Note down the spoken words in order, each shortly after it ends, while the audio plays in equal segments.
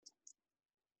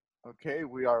Okay,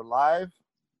 we are live.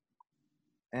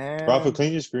 And Rafa,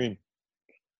 clean your screen.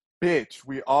 bitch,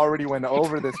 we already went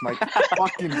over this. My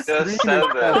fucking Just screen said is that,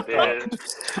 fucked up. dude.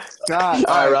 God,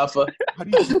 All right, Rafa. how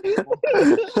do you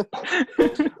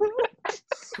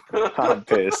I'm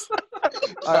pissed.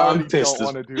 I already I'm pissed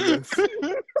don't want to do this.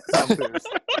 I'm pissed.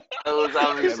 That was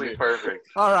obviously perfect.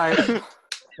 All right.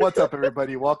 What's up,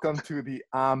 everybody? Welcome to the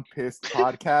I'm Pissed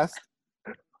podcast.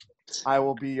 I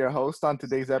will be your host on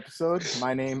today's episode.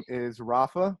 My name is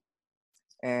Rafa,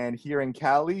 and here in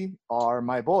Cali are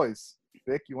my boys.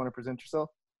 Vic, you want to present yourself?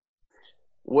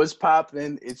 What's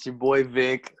poppin'? It's your boy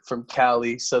Vic from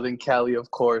Cali, Southern Cali, of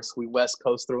course. We West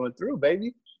Coast through and through,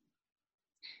 baby.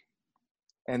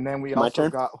 And then we My also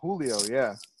turn? got Julio,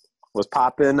 yeah. What's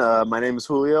poppin'? My name is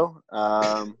Julio.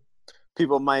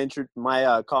 People might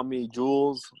call me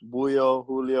Jules, Buyo,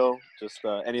 Julio, just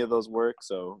any of those work.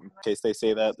 So in case they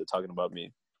say that, they're talking about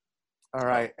me. All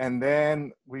right. And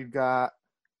then we've got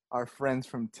our friends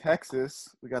from Texas.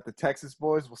 We got the Texas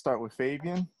boys. We'll start with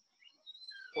Fabian.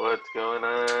 What's going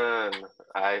on?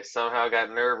 I somehow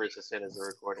got nervous as soon as the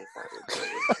recording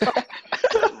started.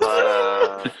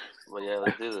 But yeah,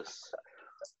 let's do this.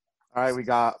 All right. We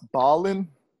got Ballin.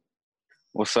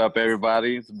 What's up,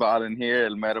 everybody? It's Ballin here,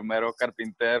 el mero mero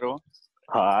carpintero.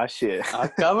 Ah, shit. Ah,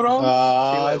 cabrón.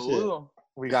 Ah, Chile shit. Budo.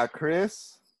 We got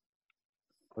Chris.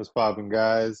 What's poppin',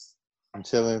 guys? I'm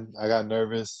chilling. I got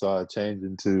nervous, so I changed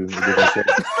into a different shirt.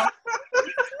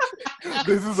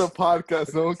 This is a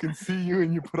podcast. No one can see you,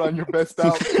 and you put on your best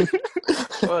outfit.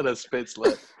 What a spit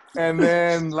slut. And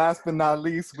then last but not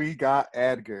least, we got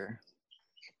Edgar.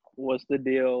 What's the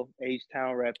deal?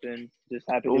 H-Town repping. Just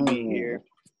happy to be here.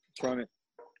 From it.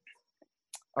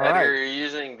 All Edgar, right. you're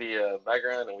using the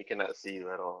background and we cannot see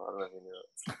you at all. I don't know if you knew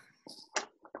it.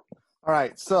 All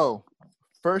right. So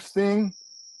first thing,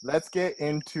 let's get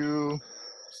into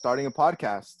starting a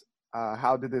podcast.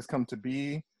 How did this come to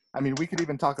be? I mean, we could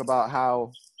even talk about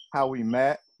how we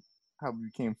met, how we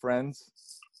became friends.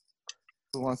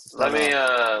 Who wants to start?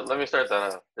 Let me start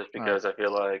that off, just because I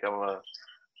feel like I'm a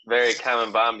very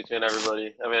common bond between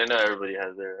everybody. I mean, I know everybody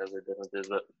has their differences,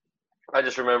 but I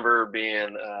just remember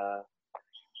being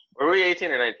were we 18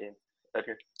 or 19?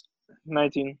 Edgar?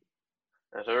 19.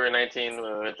 So we were 19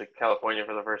 when we went to California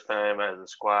for the first time as a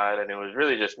squad, and it was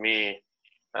really just me,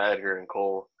 Edgar, and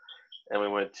Cole. And we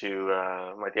went to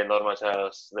my tia Norma's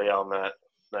house. They all met.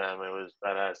 It was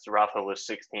badass. Rafa was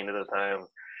 16 at the time.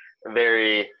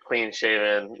 Very clean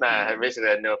shaven. I basically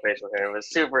had no facial hair. It was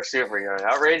super, super young.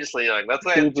 Outrageously young. That's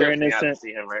why it trips me out to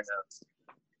see him right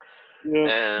now.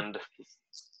 Yeah. And,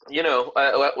 you know,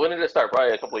 when did it start?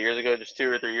 Probably a couple of years ago, just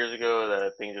 2 or 3 years ago,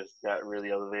 that thing just got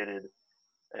really elevated.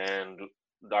 And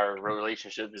our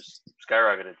relationship just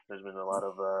skyrocketed. There's been a lot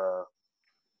of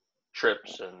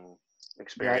trips and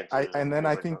experiences. Yeah, and then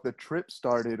I think the trip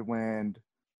started when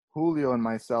Julio and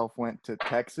myself went to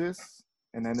Texas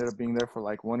and ended up being there for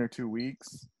like 1 or 2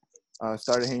 weeks.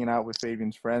 Started hanging out with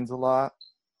Fabian's friends a lot.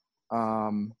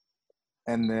 And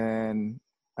then,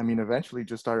 I mean, eventually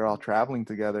just started all traveling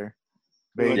together.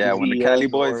 Yeah, when the Cali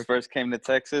boys first came to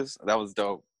Texas, that was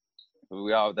dope.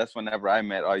 That's whenever I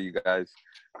met all you guys.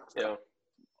 Yeah.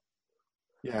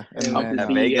 Yeah. And And That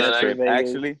then, Vegas trip, Vegas.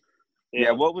 actually.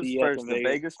 Yeah, what was CES first, and the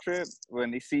Vegas. Vegas trip?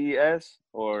 When the CES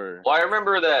or? Well, I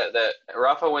remember that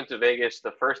Rafa went to Vegas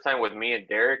the first time with me and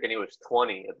Derek, and he was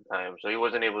 20 at the time, so he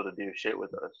wasn't able to do shit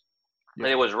with us. Yeah.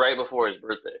 And it was right before his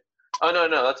birthday. Oh, no,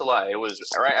 that's a lie. It was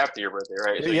right after your birthday,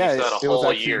 right? So Yeah, you still had a it was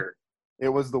whole actually- year. it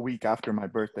was the week after my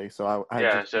birthday, so I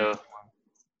Yeah, just, so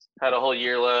had a whole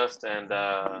year left, and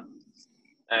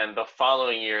the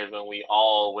following year is when we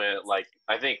all went. Like,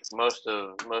 I think most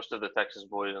of the Texas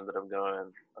boys ended up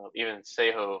going. Even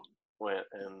Sejo went,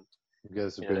 and You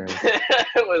guys are you know,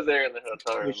 very- was there in the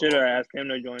hotel room. We should have asked him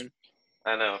to join.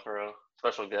 I know, for real.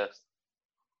 Special guest.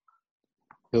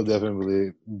 He'll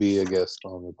definitely be a guest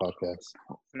on the podcast.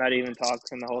 Not even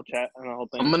talks in the whole chat and the whole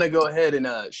thing. I'm going to go ahead and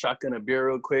shotgun a beer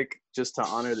real quick just to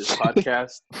honor this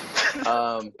podcast.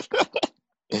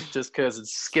 Just because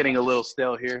it's getting a little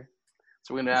stale here.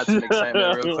 So we're going to add some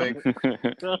excitement real quick.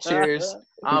 Cheers.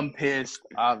 I'm pissed,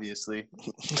 obviously.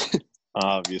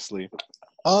 Obviously.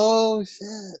 Oh,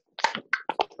 shit.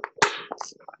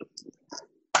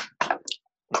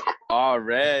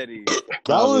 Already. That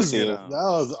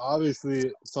was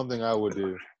obviously something I would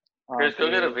do. Chris, go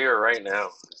get a beer right now.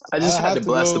 I just I had have to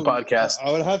bless the go- podcast.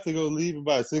 I would have to go leave and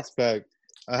buy a 6-pack.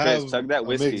 I Chris, have chug that a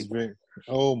whiskey. mixed drink.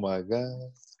 Oh, my God.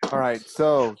 All right,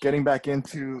 so getting back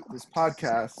into this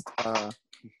podcast,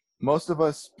 most of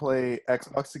us play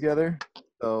Xbox together,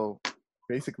 so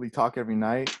basically talk every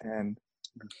night, and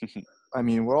I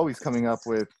mean, we're always coming up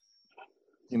with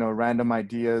random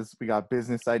ideas. We got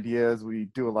business ideas. We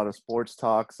do a lot of sports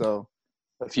talk. So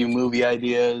a few movie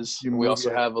ideas. Few We movie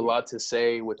also have a lot to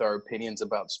say with our opinions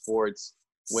about sports,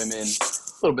 women,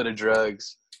 a little bit of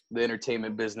drugs, the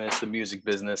entertainment business, the music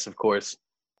business, of course.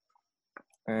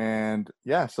 And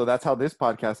yeah, so that's how this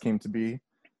podcast came to be.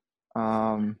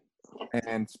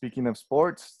 And speaking of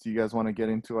sports, do you guys want to get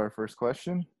into our first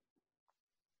question?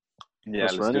 Yeah,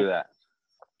 Let's let's run do it. that.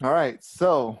 All right.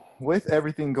 So with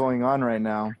everything going on right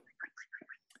now,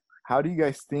 how do you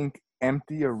guys think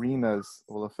empty arenas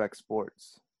will affect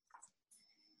sports?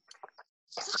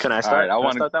 Can I All start? right, I Can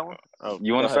want to. start that one. Oh,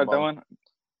 You want go to start ahead, that Bob. one?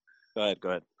 Go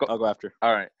ahead. Go- I'll go after.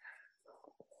 All right.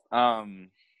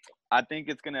 I think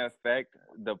it's gonna affect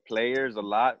the players a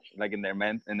lot, like in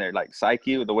their like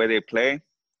psyche, the way they play,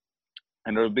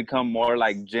 and it'll become more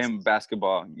like gym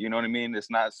basketball. You know what I mean? It's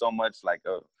not so much like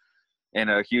in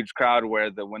a huge crowd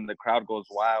where when the crowd goes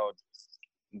wild,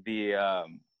 the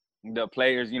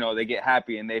players, they get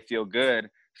happy and they feel good.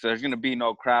 So there's gonna be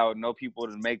no crowd, no people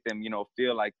to make them,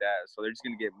 feel like that. So they're just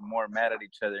gonna get more mad at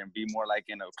each other and be more like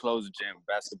in a closed gym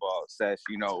basketball sesh,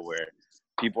 where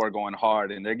people are going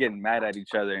hard and they're getting mad at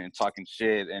each other and talking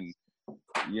shit. And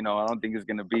I don't think it's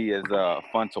gonna be as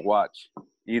fun to watch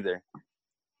either.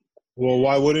 Well,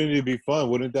 why wouldn't it be fun?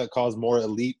 Wouldn't that cause more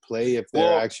elite play if they're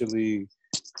Well- actually,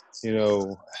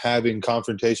 having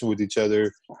confrontation with each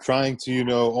other, trying to,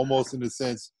 almost in a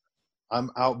sense, I'm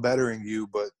out bettering you,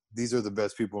 but these are the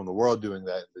best people in the world doing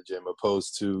that in the gym,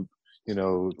 opposed to,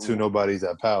 two nobodies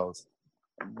at pals.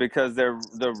 Because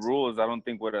the rules, I don't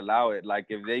think would allow it. Like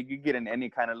if they could get in any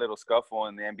kind of little scuffle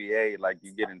in the NBA, like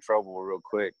you get in trouble real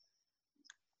quick.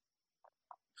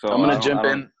 So I'm gonna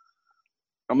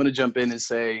jump in and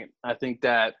say I think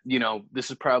that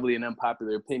this is probably an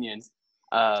unpopular opinion,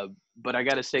 but I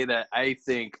got to say that I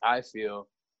feel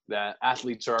that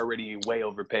athletes are already way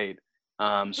overpaid.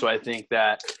 So I think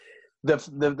that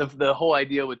the whole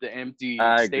idea with the empty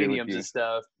I agree with stadiums you. and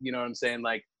stuff, you know what I'm saying?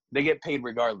 Like they get paid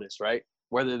regardless, right?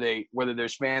 Whether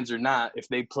there's fans or not, if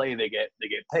they play, they get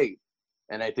paid.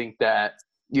 And I think that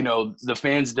the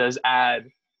fans does add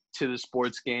to the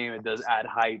sports game. It does add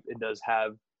hype. It does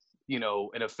have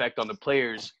an effect on the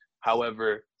players.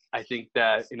 However, I think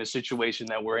that in a situation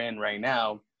that we're in right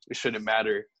now, it shouldn't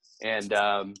matter. And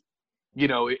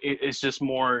it's just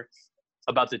more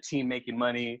about the team making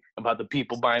money, about the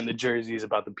people buying the jerseys,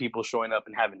 about the people showing up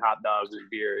and having hot dogs and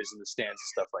beers in the stands and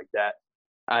stuff like that.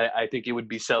 I think it would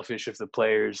be selfish if the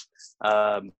players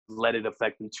let it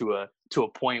affect them to a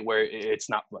point where it's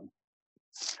not fun.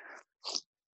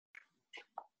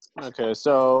 Okay,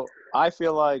 so I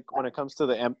feel like when it comes to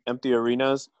the empty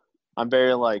arenas, I'm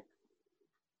very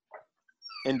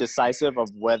indecisive of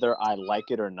whether I like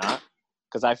it or not,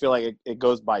 because I feel like it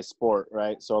goes by sport,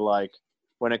 right? So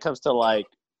when it comes to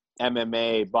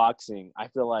MMA, boxing, I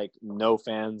feel like no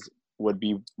fans would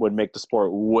make the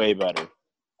sport way better.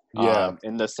 Yeah.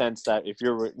 In the sense that if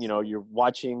you're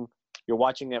watching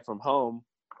it from home,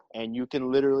 and you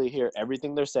can literally hear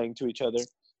everything they're saying to each other.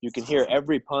 You can hear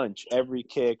every punch, every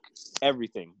kick,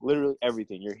 everything, literally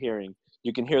everything you're hearing.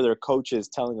 You can hear their coaches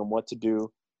telling them what to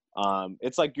do.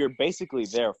 It's like you're basically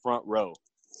there front row.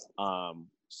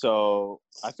 So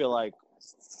I feel like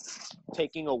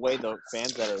taking away the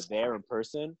fans that are there in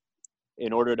person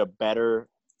in order to better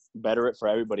it for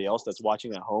everybody else that's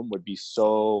watching at home would be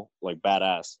so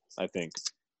badass, I think.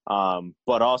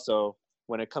 But also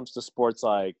when it comes to sports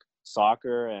like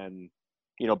soccer and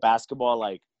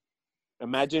basketball,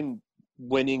 imagine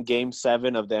winning Game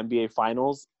 7 of the NBA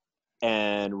Finals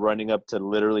and running up to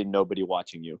literally nobody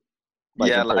watching you.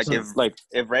 Yeah, in like person.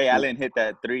 if Ray Allen hit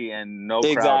that 3 and no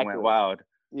crowd Exactly. went wild.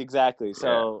 Exactly.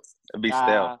 So it'd be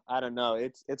stale. I don't know.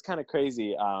 It's kind of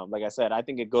crazy. Like I said, I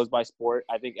think it goes by sport.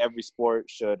 I think every sport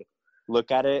should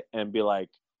look at it and be like,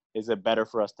 is it better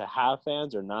for us to have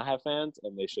fans or not have fans?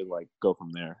 And they should go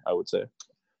from there, I would say.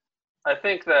 I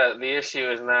think that the issue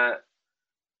is not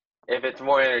if it's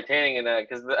more entertaining in that,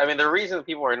 because the reason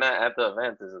people are not at the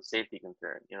event is a safety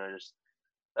concern. Just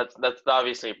that's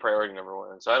obviously priority number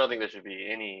one. So I don't think there should be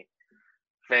any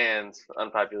fans,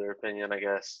 unpopular opinion, I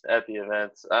guess, at the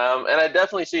events. And I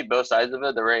definitely see both sides of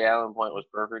it. The Ray Allen point was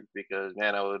perfect because,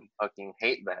 man, I would fucking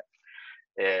hate that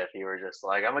if you were just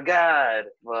like, I'm a god,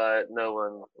 but no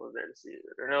one was there to see it,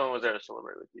 or no one was there to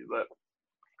celebrate with you. But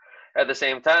at the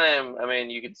same time,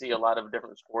 you could see a lot of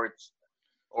different sports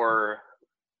or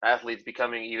athletes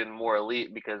becoming even more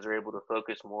elite because they're able to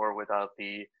focus more without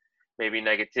the maybe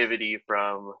negativity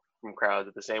from crowds.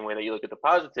 At the same way that you look at the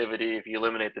positivity, if you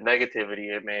eliminate the negativity,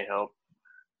 it may help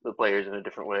the players in a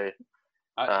different way.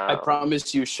 I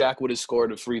promise you Shaq would have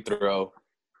scored a free throw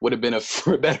would have been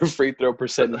a better free throw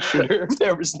percentage shooter if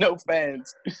there was no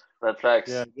fans. That's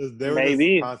facts. Yeah, they were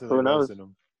Maybe. just constantly Who knows? roasting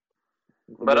him.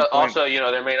 But Good point. also,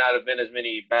 there may not have been as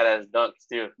many badass dunks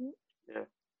too.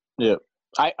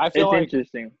 I feel It's like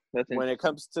interesting. That's when interesting. it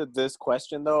comes to this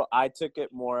question, though, I took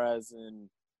it more as in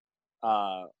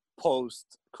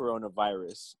post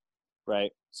coronavirus,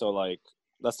 right? So like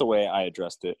that's the way I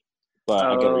addressed it. But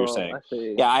I get what you're saying. I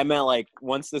see. Yeah, I meant like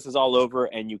once this is all over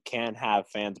and you can have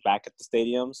fans back at the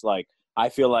stadiums, like I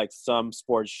feel like some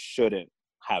sports shouldn't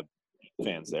have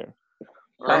fans there.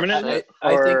 Permanently?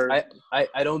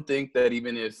 I don't think that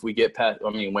even if we get past,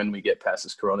 when we get past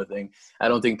this Corona thing, I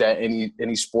don't think that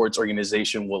any sports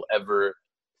organization will ever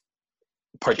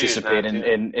participate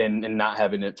in not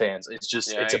having it fans. It's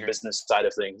just it's a business side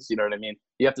of things. You know what I mean?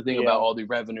 You have to think about all the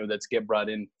revenue that's get brought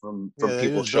in from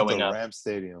people showing up. Rams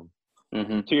Stadium.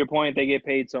 Mm-hmm. To your point, they get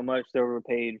paid so much, they're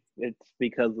overpaid. It's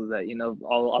because of that.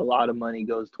 A lot of money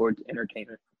goes towards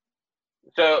entertainment.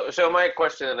 So my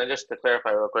question, and just to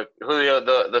clarify real quick, Julio,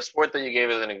 the sport that you gave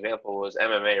as an example was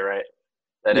MMA, right?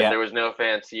 That if there was no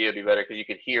fans to you, it'd be better because you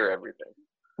could hear everything.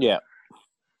 Yeah.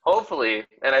 Hopefully,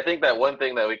 and I think that one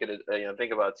thing that we could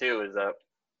think about too is that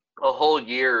a whole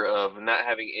year of not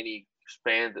having any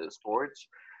fans in sports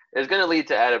is going to lead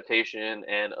to adaptation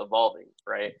and evolving,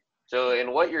 right? So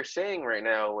in what you're saying right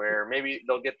now, where maybe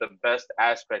they'll get the best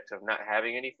aspects of not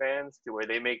having any fans to where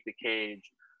they make the cage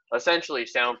essentially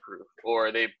soundproof,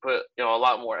 or they put a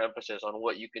lot more emphasis on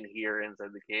what you can hear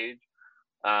inside the cage.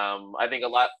 I think a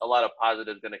lot of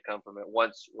positives going to come from it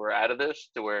once we're out of this,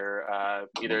 to where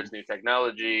either it's new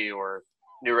technology or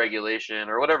new regulation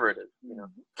or whatever it is.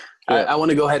 I want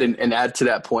to go ahead and add to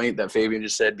that point that Fabian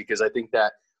just said, because I think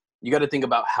that you got to think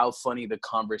about how funny the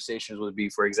conversations would be,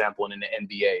 for example, in the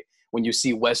NBA, when you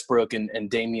see Westbrook and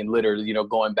Damian Lillard,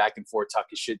 going back and forth,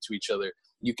 talking shit to each other.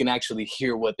 You can actually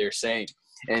hear what they're saying.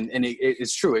 And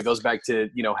it's true. It goes back to,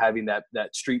 having that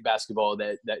street basketball,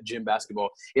 that gym basketball.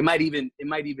 It might even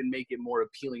make it more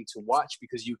appealing to watch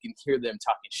because you can hear them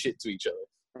talking shit to each other,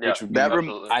 which would be,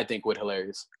 I think,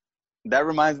 hilarious. That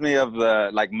reminds me of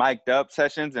the mic'd up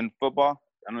sessions in football.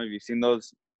 I don't know if you've seen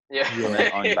those. Yeah.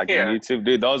 On YouTube,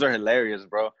 dude, those are hilarious,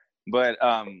 bro. But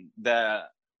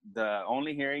the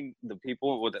only hearing the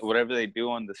people with whatever they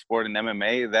do on the sport and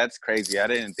MMA, that's crazy. I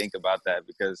didn't think about that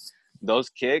because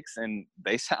those kicks, and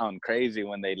they sound crazy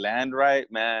when they land right,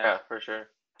 man. Yeah, for sure.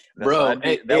 Bro,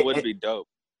 that would be dope.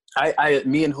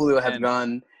 Me and Julio have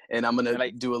gone, and I'm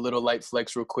gonna do a little light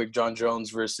flex real quick. John Jones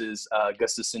versus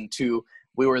Gustafson 2.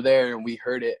 We were there and we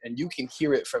heard it, and you can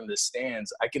hear it from the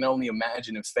stands. I can only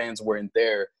imagine if fans weren't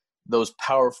there, those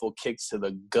powerful kicks to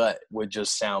the gut would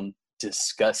just sound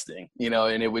disgusting,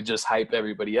 and it would just hype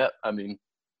everybody up.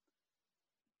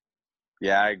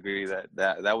 Yeah, I agree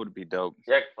that would be dope.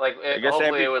 Yeah,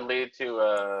 hopefully it would lead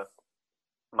to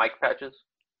mic patches.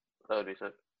 That would be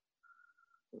sick.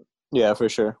 Yeah, for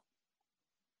sure.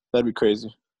 That'd be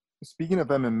crazy. Speaking of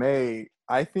MMA,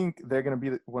 I think they're going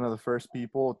to be one of the first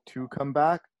people to come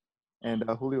back. And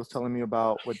Julio's telling me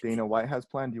about what Dana White has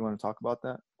planned. Do you want to talk about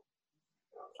that?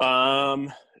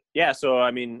 Yeah, so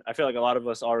I feel like a lot of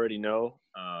us already know,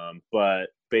 but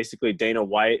basically Dana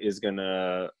White is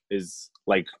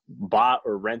bought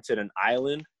or rented an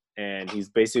island, and he's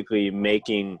basically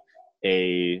making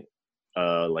an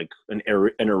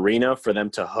arena for them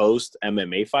to host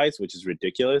MMA fights, which is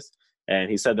ridiculous.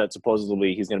 And he said that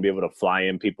supposedly he's going to be able to fly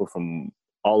in people from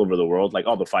all over the world, like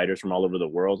all the fighters from all over the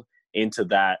world, into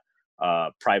that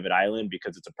private island,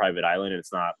 because it's a private island and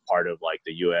it's not part of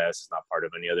the U.S. It's not part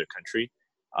of any other country.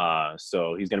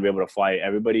 So he's going to be able to fly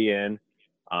everybody in,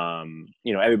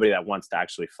 everybody that wants to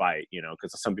actually fight,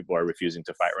 because some people are refusing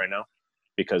to fight right now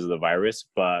because of the virus.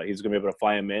 But he's going to be able to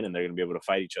fly them in, and they're going to be able to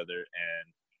fight each other.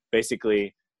 And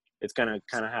basically, it's going to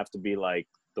kind of have to be like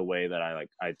the way that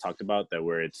I talked about, that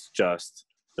where it's just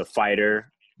the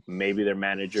fighter, maybe their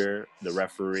manager, the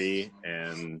referee,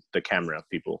 and the camera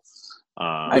people.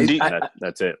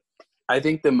 That's it. I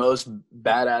think the most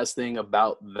badass thing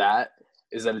about that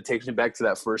is that it takes me back to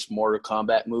that first Mortal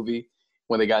Kombat movie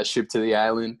when they got shipped to the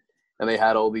island and they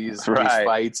had all these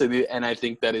fights. And I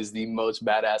think that is the most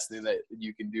badass thing that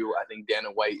you can do. I think Dana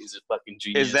White is a fucking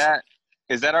genius.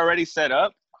 Is that already set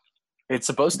up? It's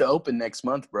supposed to open next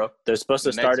month, bro. They're supposed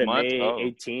to start May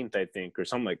 18th, I think, or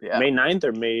something like that. Yeah. May 9th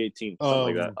or May 18th,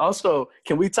 something like that. Also,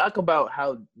 can we talk about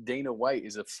how Dana White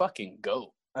is a fucking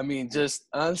GOAT? Just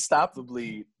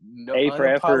unstoppably,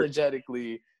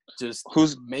 unapologetically, just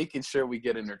who's making sure we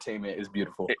get entertainment is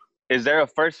beautiful. Is there a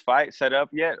first fight set up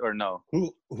yet or no?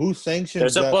 Who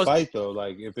sanctions that fight though?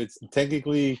 If it's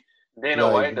technically Dana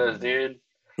White does, dude.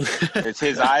 It's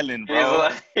his island, He's bro.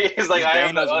 like, I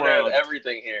am the Dana's owner of world.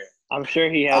 everything here. I'm sure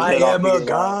he has. I it all am a figured out.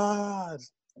 god. I'm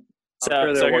So,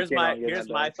 sure so they're here's working my on getting here's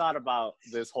that my done. thought about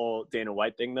this whole Dana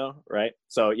White thing, though. Right?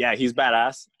 So yeah, he's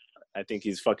badass. I think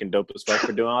he's fucking dope as fuck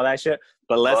for doing all that shit.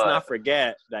 But let's not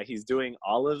forget that he's doing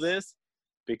all of this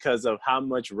because of how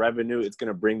much revenue it's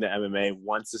gonna bring to MMA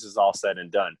once this is all said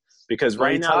and done. Because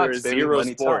Money right now there talks, is baby. zero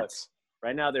Money sports. talks.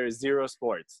 Right now there is zero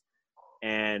sports,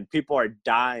 and people are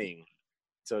dying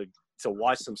to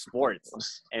watch some sports.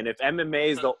 And if MMA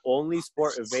is the only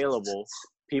sport available,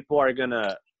 people are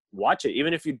gonna watch it.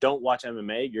 Even if you don't watch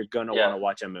MMA, you're gonna want to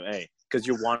watch MMA because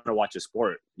you want to watch a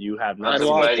sport. You have not I'd seen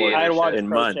watch- a sport I'd watch in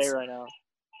crochet months. right now.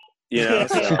 You know,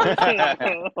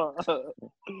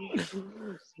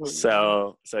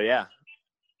 so yeah.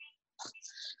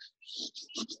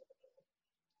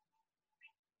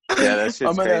 Yeah, that shit's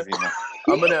I'm gonna- crazy, man.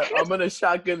 I'm gonna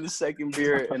shotgun the second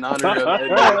beer in honor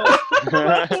of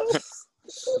Edgar.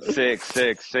 Sick.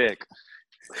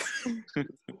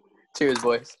 Cheers,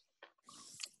 boys.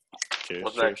 Cheers,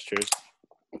 What's cheers, next? cheers.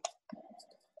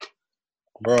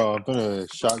 Bro, I'm gonna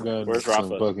shotgun Where's some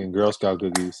Rafa? fucking Girl Scout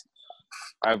cookies.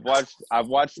 I've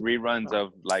watched reruns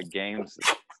of like games,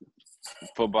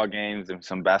 football games and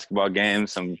some basketball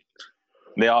games.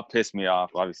 They all piss me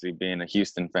off, obviously being a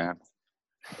Houston fan.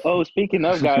 Oh, speaking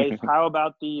of guys, how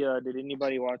about the? Did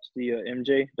anybody watch the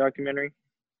MJ documentary?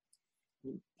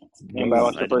 Anybody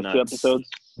watch I the did first not. 2 episodes?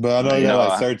 But I know you got No,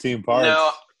 like 13 parts.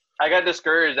 No, I got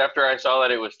discouraged after I saw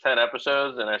that it was 10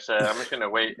 episodes, and I said, I'm just going to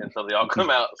wait until they all come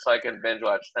out so I can binge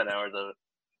watch 10 hours of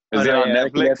it. Is it on I can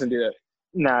Netflix? definitely do that.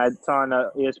 Nah, it's on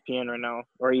ESPN right now.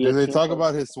 Or ESPN. Did they talk Plus.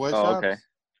 about his sweatshops? Oh, okay.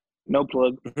 No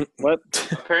plug. What?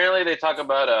 Apparently, they talk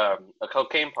about a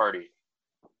cocaine party.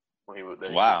 That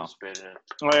he Wow. participated in.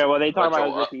 Oh yeah, well they talk Bunch about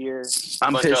of his rookie year.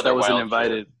 I'm Bunch of pissed I other wasn't wild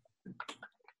invited.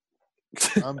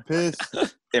 I'm pissed.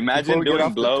 Imagine Before we get doing off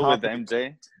the blow with topic-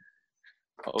 MJ.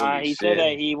 Holy He shit. said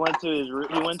that he went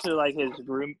to like his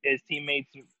teammates'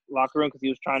 locker room because he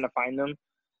was trying to find them,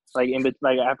 like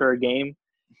after a game,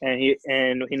 and he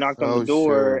knocked on Oh, the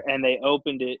door shit. and they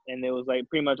opened it and it was like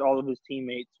pretty much all of his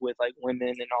teammates with like women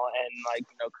and all and like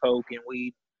coke and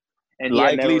weed. And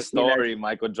Likely story,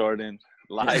 Michael Jordan.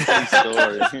 Likely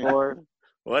story. Or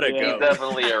What a Yeah. He go.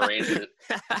 definitely arranged it.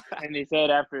 and he said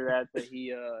after that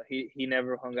he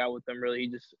never hung out with them really. He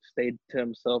just stayed to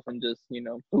himself and just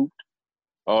pooped.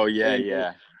 Oh,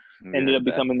 yeah. Ended up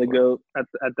becoming the GOAT at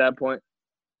that point.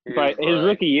 He But was his like-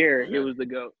 rookie year, he was the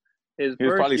GOAT. His He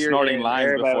was first probably year snorting in, lines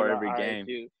everybody before was every all right, game.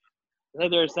 too. Like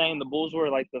they were saying, the Bulls were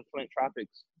like the Flint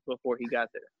Tropics before he got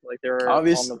there. Like they were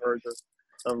Obvious- on the verge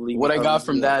of leaving. What I got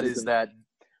from that is that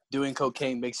doing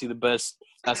cocaine makes you the best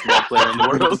basketball player in the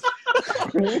world.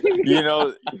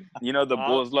 You know the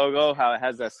Bulls logo, how it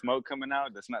has that smoke coming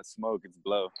out? That's not smoke, it's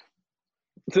blow.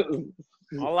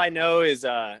 All I know is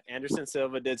Anderson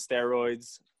Silva did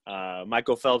steroids.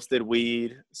 Michael Phelps did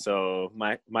weed. So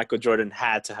Michael Jordan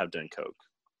had to have done coke.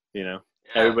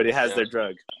 Everybody has their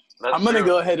drug. That's I'm gonna true.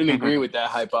 go ahead and agree with that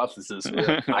hypothesis.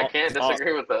 I can't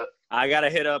disagree with that. I gotta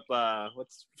hit up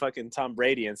what's fucking Tom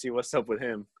Brady and see what's up with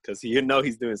him because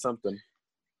he's doing something.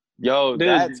 Yo, Dude,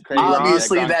 that's crazy.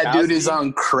 Obviously, that dude is Gronkowski-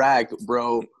 on crack,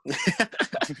 bro.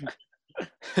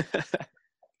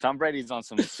 Tom Brady's on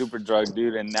some super drug,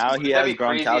 dude, and now he Wouldn't that has be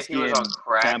crazy if he Gronkowski was in on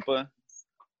crack? Tampa.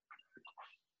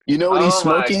 You know what he's Oh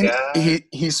my smoking? God.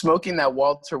 He's smoking that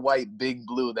Walter White Big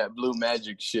Blue, that blue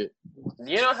magic shit.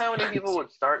 Do you know how many people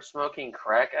would start smoking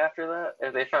crack after that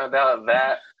if they found out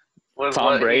that was Tom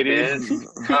what Brady? he did?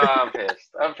 Oh, I'm pissed.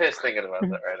 I'm pissed thinking about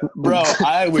that right now. Bro,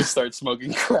 I would start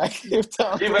smoking crack if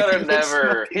Tom He Brady better was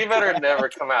never. smoking He better never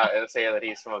come out and say that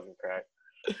he's smoking crack.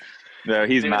 No,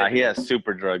 he's Dude, not. He has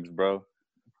super drugs, bro.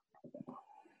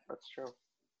 That's true.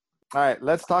 All right,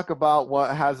 let's talk about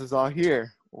what has us all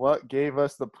here. What gave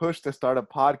us the push to start a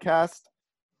podcast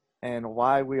and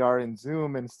why we are in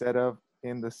Zoom instead of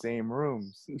in the same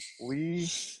rooms. We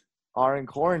are in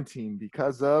quarantine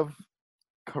because of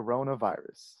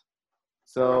coronavirus.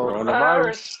 So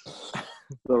Coronavirus.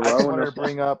 I just wanted to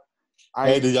bring up,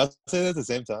 Hey, did y'all say that at the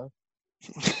same time?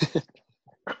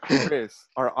 Chris,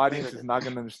 our audience is not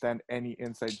going to understand any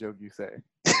inside joke you say.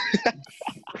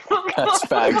 That's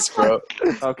facts, bro.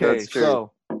 Okay, That's true.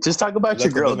 so Just talk about your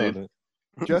Let girl, them in dude. on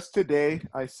it. just today,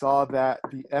 I saw that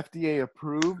the FDA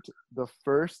approved the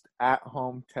first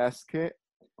at-home test kit,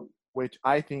 which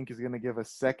I think is going to give a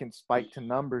second spike to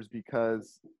numbers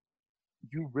because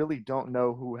you really don't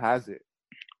know who has it.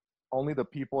 Only the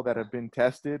people that have been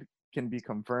tested can be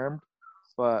confirmed,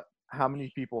 but how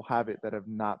many people have it that have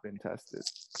not been tested?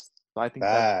 So I think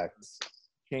Facts.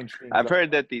 change things. I've up.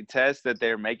 heard that the tests that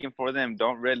they're making for them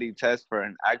don't really test for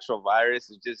an actual virus.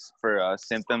 It's just for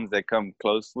symptoms that come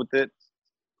close with it.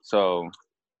 So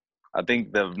I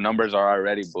think the numbers are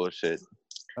already bullshit.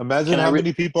 Imagine Can I how re-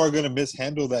 many people are gonna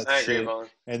mishandle that I agree, shit, Vaughn.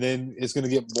 and then it's gonna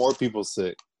get more people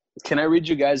sick. Can I read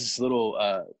you guys this little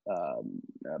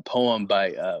poem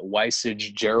by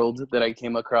Weissage Gerald that I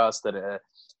came across that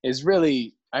is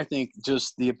really, I think,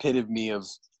 just the epitome of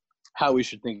how we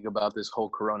should think about this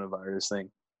whole coronavirus thing.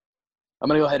 I'm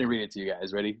going to go ahead and read it to you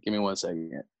guys. Ready? Give me 1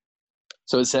 second.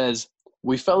 So it says,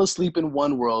 "We fell asleep in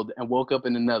one world and woke up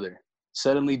in another.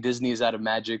 Suddenly Disney is out of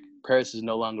magic. Paris is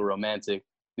no longer romantic.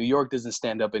 New York doesn't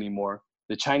stand up anymore.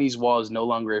 The Chinese wall is no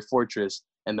longer a fortress,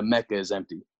 and the Mecca is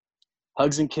empty.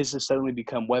 Hugs and kisses suddenly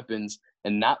become weapons,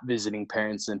 and not visiting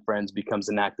parents and friends becomes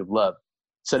an act of love.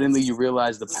 Suddenly you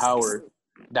realize that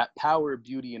power,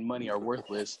 beauty, and money are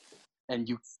worthless, and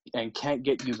can't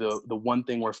get you the one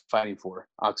thing we're fighting for,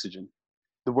 oxygen.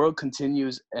 The world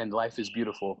continues and life is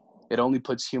beautiful. It only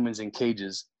puts humans in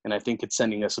cages, and I think it's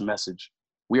sending us a message.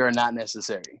 We are not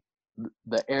necessary.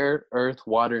 The air, earth,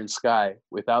 water, and sky,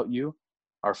 without you,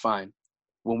 are fine.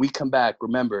 When we come back,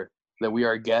 remember that we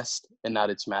are guests and not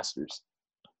its masters."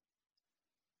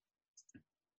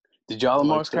 Did y'all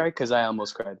almost cry? Because I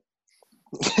almost cried.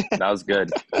 That was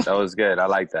good. That was good. I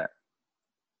like that.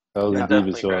 That was Yeah. deep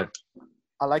Definitely as well. cried.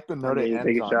 I like the note I it need to ends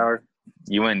take a on. shower.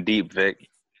 You went deep, Vic.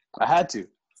 I had to.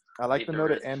 I like Eat the the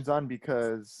note it rich. ends on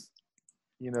because,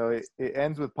 it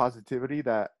ends with positivity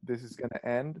that this is going to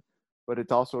end, but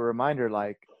it's also a reminder,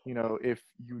 like, if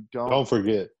you Don't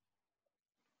forget.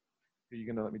 are you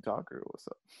going to let me talk or what's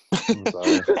up? I'm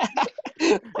sorry.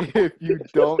 If you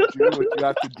don't do what you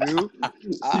have to do,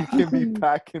 you can be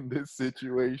back in this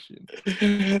situation.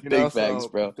 Big facts,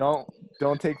 bro.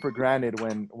 Don't take for granted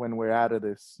when we're out of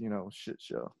this, shit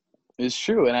show. It's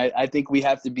true, and I think we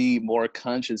have to be more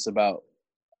conscious about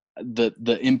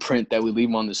the imprint that we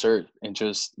leave on this earth, and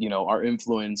just our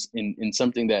influence in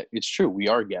something that it's true. We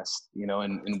are guests,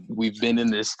 and we've been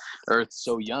in this earth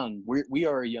so young. We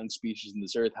are a young species in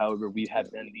this earth. However, we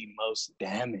have done the most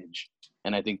damage,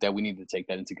 and I think that we need to take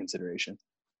that into consideration.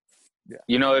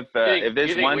 You know, if You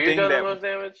there's think one we've thing done the that most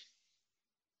damage?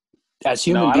 As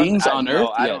human beings on Earth,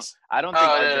 yes. I don't think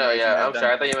Oh, our no, generation yeah. has I'm done.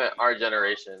 sorry. I thought you meant our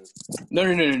generation.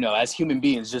 No. As human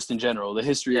beings, just in general, the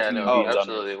history of Yeah, human no, beings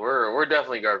absolutely. We're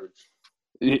definitely garbage.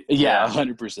 on Earth. Yeah,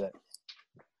 100%.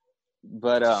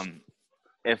 But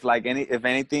if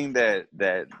anything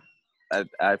that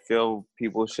I feel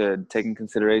people should take in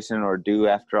consideration or do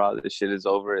after all this shit is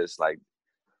over is like,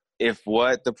 if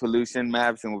what the pollution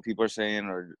maps and what people are saying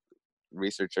or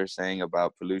researchers saying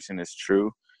about pollution is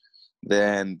true,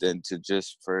 then to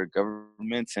just for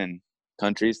governments and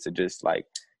countries to just like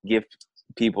give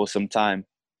people some time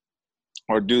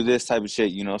or do this type of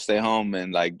shit, stay home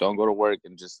and like don't go to work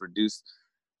and just reduce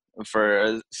for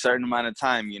a certain amount of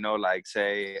time, like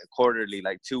say quarterly,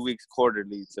 like 2 weeks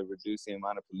quarterly, to reduce the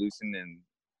amount of pollution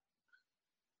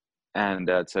and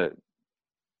to,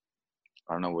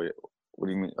 I don't know, what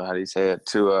do you mean, how do you say it,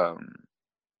 to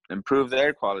improve the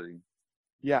air quality.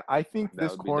 Yeah, I think That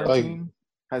this would be dope. quarantine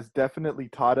has definitely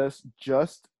taught us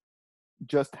just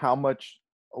how much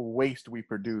waste we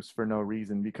produce for no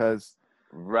reason, because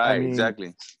Right, mean,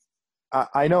 exactly.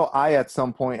 I know I at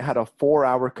some point had a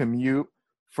 4-hour commute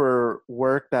for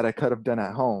work that I could have done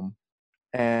at home.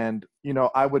 And,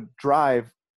 I would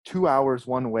drive 2 hours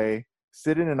one way,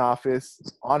 sit in an office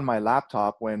on my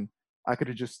laptop when I could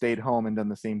have just stayed home and done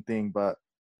the same thing. But,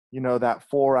 that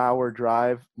 4-hour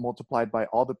drive multiplied by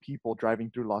all the people driving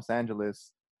through Los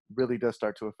Angeles really does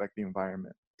start to affect the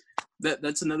environment.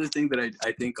 That's another thing that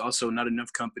I think also not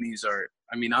enough companies are.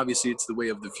 I mean, obviously it's the way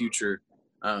of the future,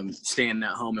 staying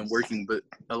at home and working, but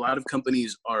a lot of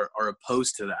companies are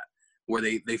opposed to that, where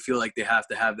they feel like they have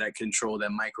to have that control,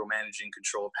 that micromanaging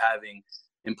control of having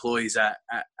employees at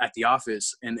the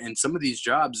office. And some of these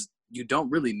jobs, you don't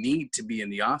really need to be in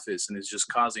the office, and it's just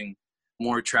causing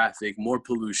more traffic, more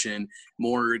pollution,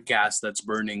 more gas that's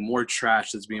burning, more trash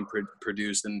that's being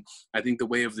produced. And I think the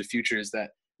way of the future is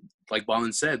that, like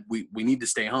Ballin said, we need to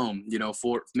stay home,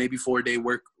 for maybe 4-day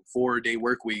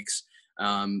work weeks,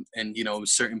 and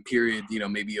certain period,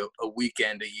 maybe a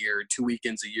weekend a year, 2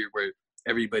 weekends a year where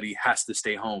everybody has to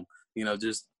stay home,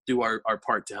 just do our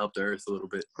part to help the earth a little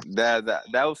bit. That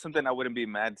was something I wouldn't be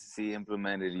mad to see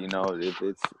implemented, if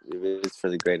it's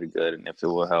for the greater good and if it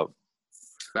will help.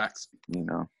 Facts.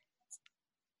 That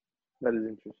is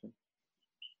interesting.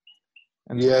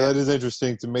 And Yeah, that is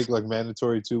interesting to make like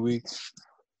mandatory 2 weeks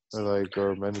or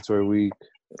mandatory week.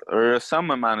 Or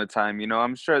some amount of time,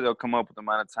 I'm sure they'll come up with an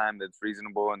amount of time that's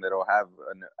reasonable and that'll have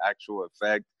an actual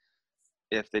effect.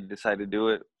 if they decide to do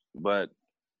it, but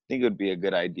I think it would be a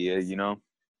good idea, you know,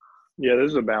 Yeah,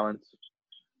 there's a balance.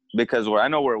 because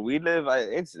where we live,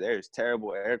 there's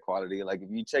terrible air quality. Like if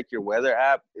you check your weather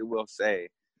app, it will say,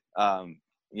 I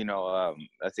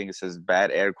think it says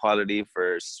bad air quality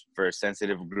for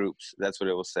sensitive groups. That's what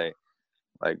it will say.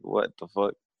 Like what the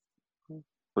fuck?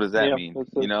 What does that mean?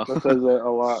 That says a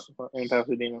lot in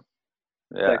Pasadena,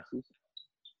 Yeah. Texas.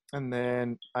 And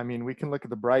then, I mean, we can look at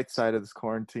the bright side of this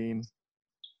quarantine.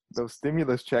 Those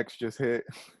stimulus checks just hit.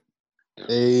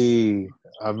 Hey,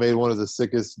 I made one of the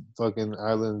sickest fucking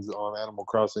islands on Animal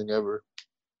Crossing ever.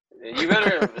 You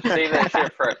better save that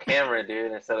shit for a camera,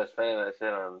 dude, instead of spending that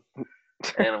shit on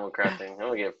Animal Crossing. I'm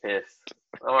gonna get pissed.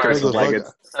 I'm already Chris was like,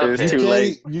 it's pissed. too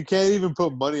late. You can't even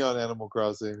put money on Animal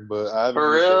Crossing, but I haven't.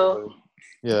 For used real? it.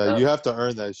 Yeah, you have to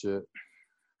earn that shit.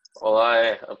 Well,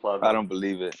 I applaud. I don't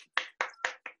believe it.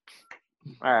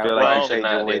 All right, I feel like well, you paid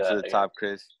not your do way to that the top,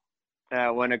 Chris.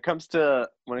 when it comes to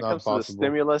the possible.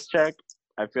 stimulus check,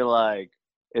 I feel like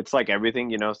it's like everything,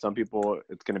 you know, some people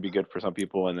it's going to be good for some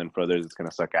people and then for others it's going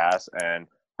to suck ass, and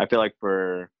I feel like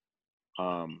for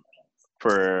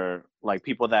like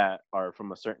people that are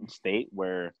from a certain state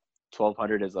where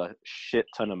 1,200 is a shit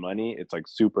ton of money, it's like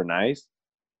super nice.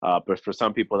 But for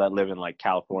some people that live in like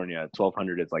California,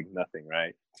 1,200 is like nothing,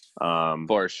 right?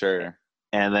 For sure.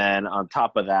 And then on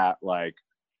top of that, like,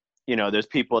 you know, there's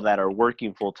people that are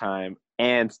working full time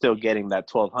and still getting that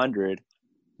 1,200,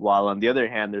 while on the other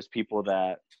hand, there's people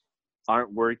that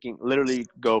aren't working, literally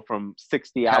go from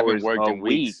 60 hours a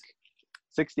week,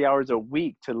 60 hours a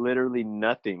week to literally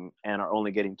nothing, and are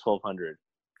only getting 1,200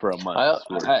 for a month.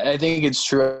 I think it's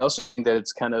true. I also think that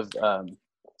it's kind of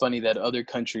funny that other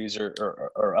countries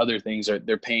or other things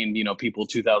they're paying, you know, people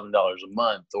 $2,000 a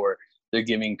month, or they're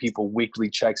giving people weekly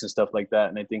checks and stuff like that.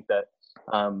 And I think that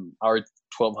our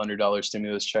 $1,200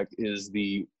 stimulus check is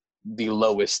the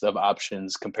lowest of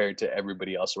options compared to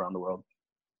everybody else around the world.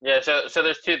 Yeah, so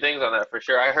there's two things on that for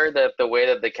sure. I heard that the way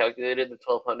that they calculated the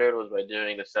 1,200 was by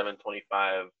doing the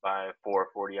 725 by 4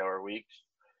 40-hour weeks,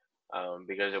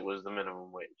 because it was the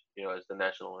minimum wage. You know, it's the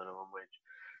national minimum wage.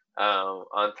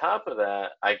 On top of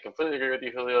that, I completely agree with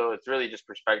you, Julio. It's really just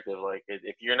perspective. Like,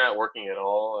 if you're not working at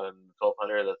all, and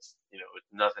 1,200, that's, you know,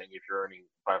 it's nothing if you're earning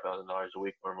 $5,000 a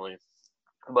week normally.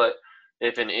 But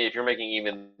if you're making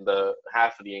even the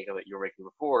half of the income that you were making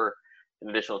before, an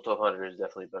additional 1,200 is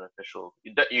definitely beneficial.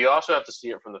 You also have to see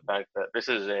it from the fact that this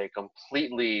is a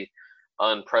completely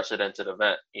unprecedented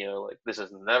event. You know, like, this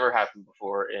has never happened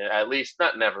before. At least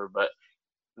not never, but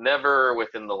never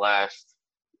within the last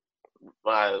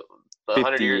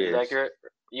 100 years. Is accurate?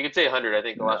 You could say 100. I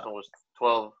think the last one was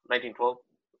 1912.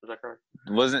 Is that correct?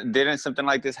 Didn't something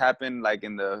like this happen like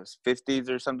in the 50s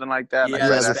or something like that? Yeah, like the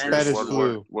right after Spanish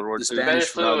World War The II. Spanish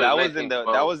flu. No, that was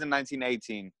was in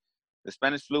 1918. The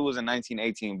Spanish flu was in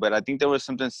 1918, but I think there was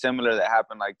something similar that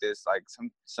happened like this, like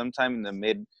sometime in the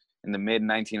mid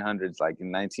 1900s, like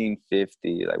in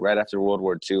 1950, like right after World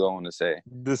War II. I want to say.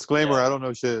 Disclaimer: Yeah. I don't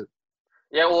know shit.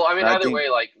 Yeah, well, I mean, I either think- way,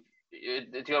 like,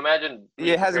 to imagine.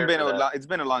 It hasn't been a it's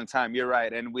been a long time. You're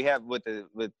right, and we have with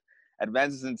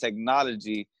advances in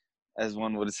technology, as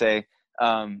one would say,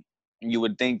 you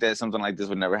would think that something like this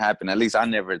would never happen. At least I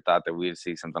never thought that we'd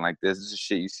see something like this. This is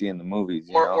shit you see in the movies,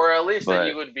 or at least that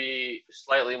you would be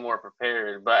slightly more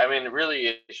prepared. But I mean,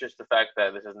 really, it's just the fact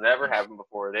that this has never happened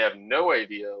before. They have no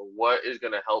idea what is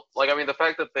going to help. Like, I mean, the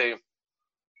fact that they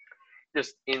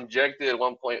just injected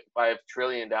 $1.5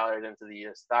 trillion into the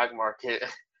stock market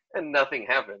and nothing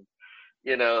happened.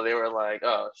 You know, they were like,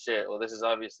 oh, shit, well, this is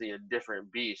obviously a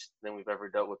different beast than we've ever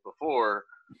dealt with before.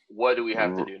 What do we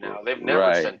have to do now? They've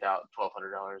never sent out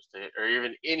 $1,200 or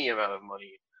even any amount of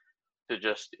money to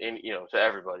to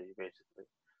everybody, basically.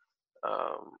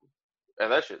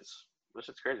 And that shit's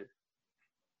crazy.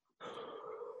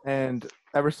 And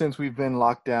ever since we've been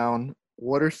locked down,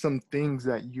 what are some things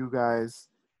that you guys,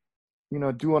 you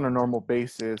know, do on a normal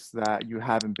basis that you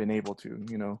haven't been able to,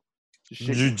 you know? I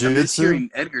miss Jiu-jitsu. hearing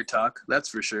Edgar talk, that's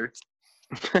for sure.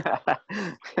 Where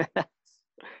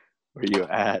you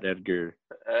at, Edgar?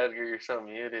 Edgar, you're so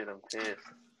muted. I'm pissed.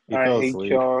 He I fell hate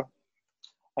asleep. y'all.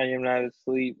 I am not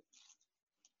asleep.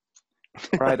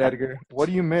 All right, Edgar, what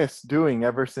do you miss doing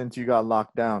ever since you got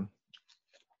locked down?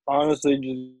 Honestly,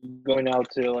 just going out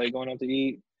to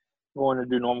eat, going to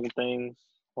do normal things,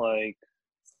 like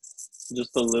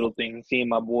just the little things, seeing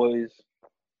my boys.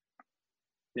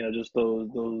 You know, just those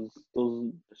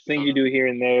things you do here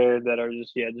and there that are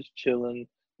just chilling,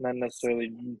 not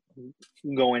necessarily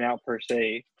going out per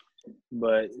se,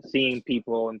 but seeing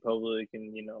people in public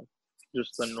and, you know,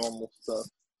 just the normal stuff.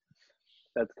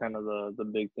 That's kind of the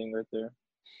big thing right there.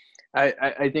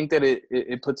 I think that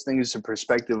it puts things into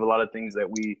perspective. A lot of things that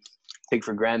we take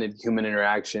for granted, human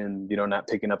interaction, not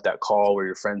picking up that call where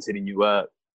your friend's hitting you up,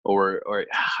 or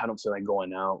I don't feel like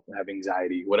going out, I have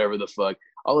anxiety, whatever the fuck.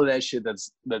 All of that shit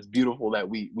that's beautiful that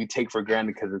we take for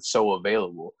granted because it's so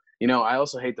available. I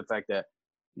also hate the fact that,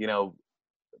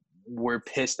 we're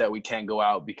pissed that we can't go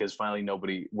out because finally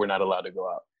we're not allowed to go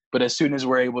out. But as soon as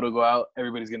we're able to go out,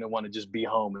 everybody's going to want to just be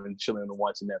home and chilling and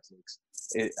watching Netflix.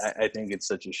 I think it's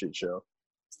such a shit show.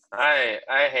 I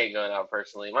hate going out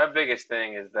personally. My biggest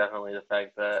thing is definitely the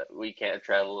fact that we can't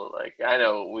travel. Like, I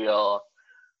know we all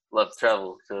love to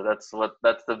travel, so that's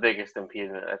the biggest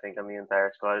impediment, I think, on the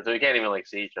entire squad. So we can't even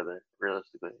see each other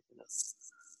realistically.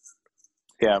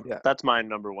 Yeah, that's my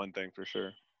number one thing for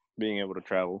sure. Being able to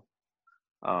travel.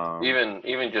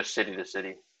 Even just city to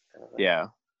city. Yeah.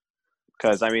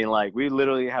 Because, we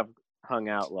literally have hung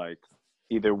out,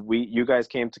 either you guys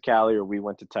came to Cali or we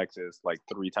went to Texas,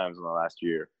 3 times in the last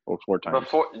year, or 4 times.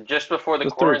 Just before the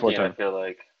quarantine, I feel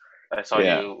like I saw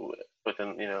you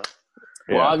within,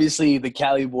 Well, obviously, the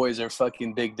Cali boys are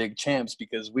fucking big champs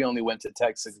because we only went to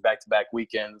Texas back-to-back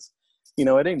weekends. It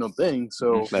ain't no thing,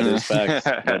 so. That is facts.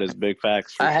 That is big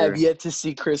facts. I have yet to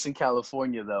see Chris in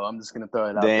California, though. I'm just going to throw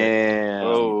it out there.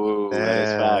 Oh, that is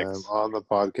facts. On the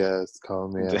podcast, call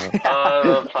me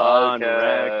out. On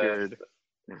record.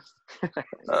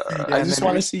 I just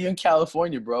want to see you in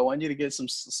California, bro. I want you to get some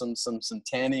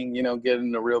tanning, get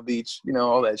in the real beach,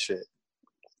 all that shit.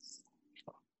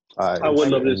 I would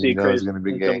love to see Chris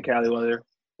in some Cali weather.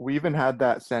 We even had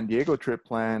that San Diego trip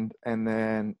planned, and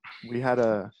then we had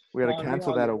to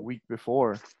cancel that a week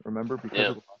before. Remember,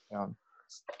 because of the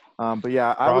lockdown. But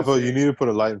yeah, Bravo, you need to put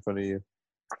a light in front of you.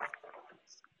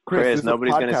 Chris,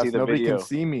 nobody's gonna see the nobody video. Can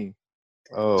see me.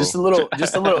 Oh, just a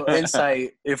little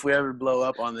insight. If we ever blow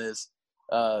up on this,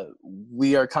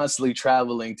 we are constantly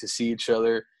traveling to see each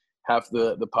other. Half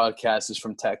the podcast is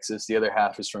from Texas, the other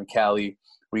half is from Cali.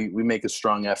 We make a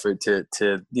strong effort to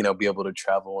be able to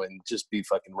travel and just be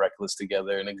fucking reckless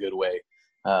together in a good way,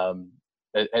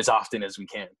 as often as we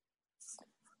can.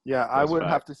 Yeah, I would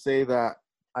have to say that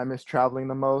I miss traveling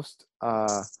the most.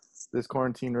 This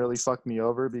quarantine really fucked me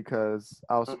over because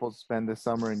I was supposed to spend this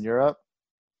summer in Europe.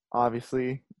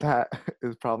 Obviously, that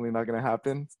is probably not going to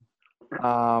happen.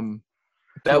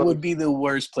 That would be the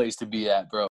worst place to be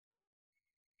at, bro.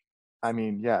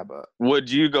 Yeah, but would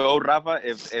you go, Rafa,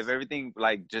 if everything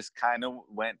just kind of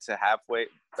went to halfway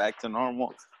back to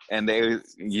normal, and they,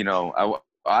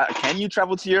 can you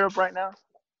travel to Europe right now?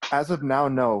 As of now,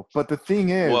 no. But the thing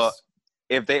is, well,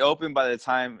 if they open by the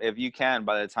time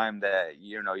that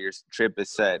your trip is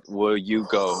set, would you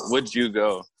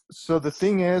go? So the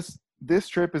thing is, this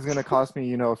trip is going to cost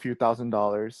me, a few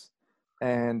 $1,000s,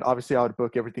 and obviously I would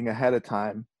book everything ahead of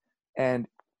time, and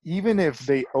even if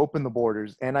they open the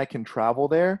borders and I can travel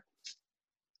there,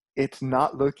 it's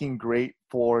not looking great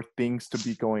for things to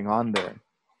be going on there.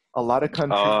 A lot of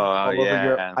countries all over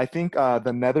Europe. I think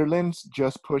the Netherlands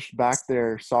just pushed back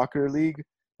their soccer league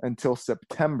until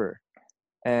September.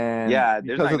 And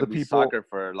there's not going to be soccer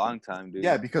for a long time, dude.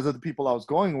 Yeah, because of the people I was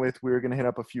going with, we were going to hit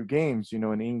up a few games, in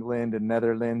England and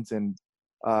Netherlands and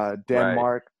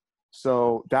Denmark. Right.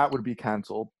 So that would be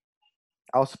canceled.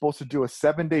 I was supposed to do a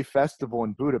 7-day festival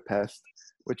in Budapest,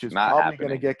 which is probably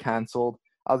going to get canceled.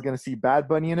 I was going to see Bad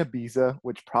Bunny in Ibiza,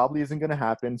 which probably isn't going to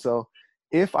happen. So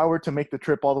if I were to make the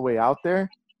trip all the way out there,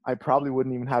 I probably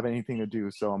wouldn't even have anything to do.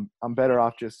 So I'm better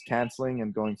off just canceling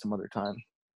and going some other time.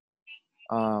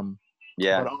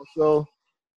 But also,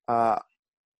 I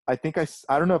think I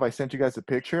don't know if I sent you guys a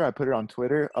picture. I put it on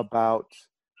Twitter about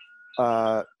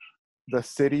the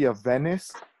city of Venice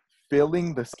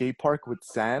filling the skate park with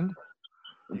sand.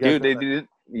 Dude, they didn't.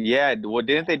 Yeah, well,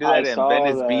 didn't they do that in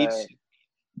Venice Beach?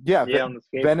 Yeah,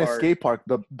 Venice skate park.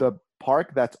 The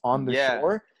park that's on the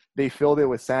shore, they filled it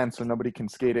with sand so nobody can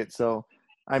skate it. So,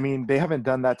 they haven't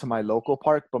done that to my local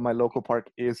park, but my local park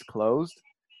is closed.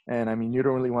 And, you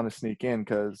don't really want to sneak in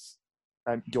because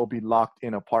you'll be locked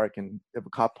in a park, and if a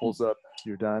cop pulls up,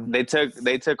 you're done. They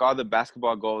took all the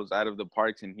basketball goals out of the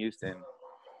parks in Houston.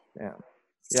 Yeah.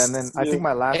 Yeah, and then I think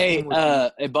my last thing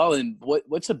hey, Ballin,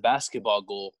 what's a basketball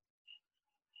goal?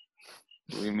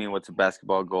 What do you mean, what's a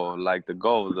basketball goal? Like the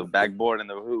goal, the backboard and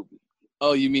the hoop.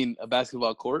 Oh, you mean a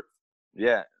basketball court?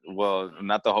 Yeah, well,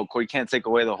 not the whole court. You can't take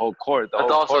away the whole court.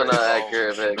 That's also not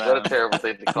accurate, Vic. What a terrible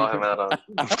thing to call him out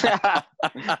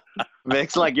on.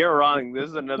 Vic's like, you're wrong. This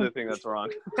is another thing that's wrong.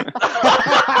 That's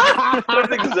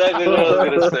exactly what I was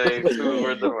going to say. 2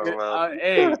 words of my mouth.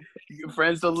 Hey,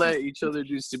 friends don't let each other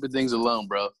do stupid things alone,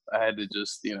 bro. I had to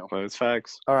just, Well, it's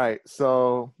facts. All right,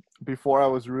 so before I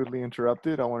was rudely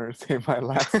interrupted, I wanted to say my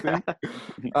last thing.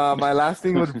 My last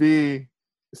thing would be,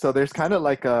 so there's kind of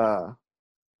like a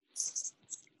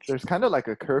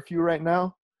curfew right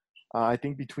now. I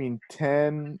think between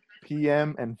 10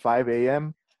 p.m. and 5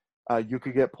 a.m. You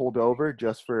could get pulled over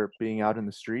just for being out in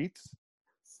the streets.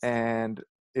 And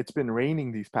it's been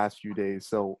raining these past few days.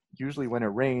 So usually when it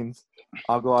rains,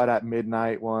 I'll go out at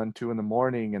midnight, 1, 2 in the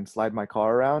morning and slide my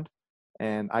car around.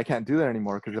 And I can't do that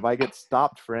anymore because if I get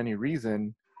stopped for any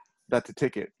reason, that's a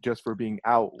ticket just for being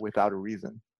out without a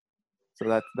reason.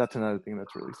 So that's another thing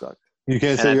that's really sucked. You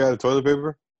can't say you're out of toilet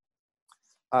paper?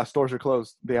 Stores are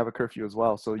closed. They have a curfew as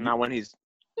well. So Not when he's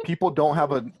people don't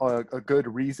have a good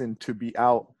reason to be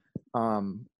out,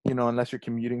 unless you're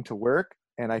commuting to work.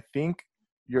 And I think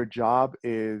your job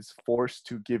is forced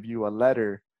to give you a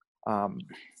letter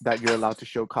that you're allowed to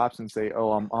show cops and say,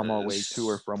 oh, I'm on my way to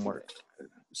or from work.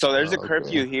 So there's a Okay.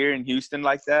 curfew here in Houston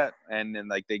like that, and then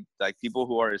like people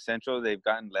who are essential, they've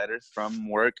gotten letters from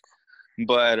work.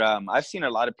 But I've seen a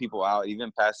lot of people out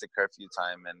even past the curfew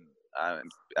time, and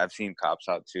I've seen cops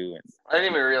out too. And I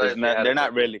didn't even realize they're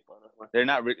not really.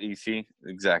 You see,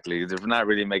 exactly. They're not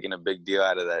really making a big deal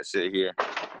out of that shit here.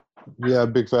 Yeah,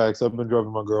 big facts. I've been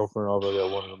dropping my girlfriend off at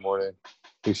 1 in the morning.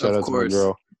 Big shout out to my course.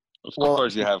 girl. Of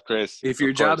course you have, Chris. If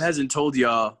your Of job course. hasn't told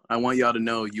y'all, I want y'all to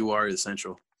know you are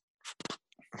essential.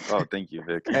 Oh, thank you,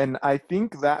 Vic. And I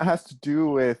think that has to do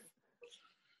with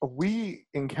we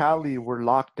in Cali were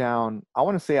locked down, I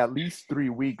want to say at least 3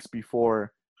 weeks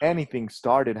before anything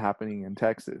started happening in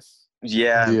Texas.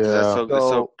 Yeah, Yeah. that's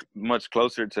so much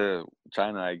closer to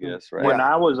China, I guess, right? When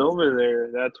I was over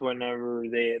there, that's whenever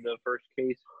the first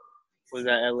case was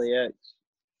at LAX.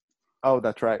 Oh,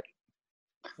 that's right.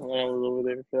 When I was over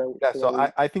there for that. Yeah, for so that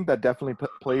week. I think that definitely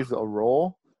plays a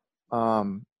role.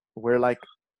 We're like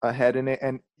ahead in it.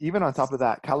 And even on top of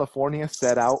that, California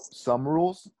set out some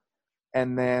rules.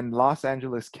 And then Los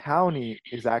Angeles County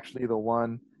is actually the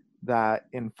one that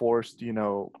enforced,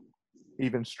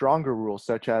 even stronger rules,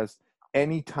 such as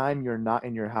anytime you're not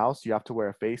in your house, you have to wear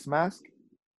a face mask.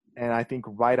 And I think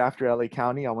right after LA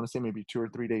County, I want to say maybe 2 or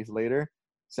 3 days later,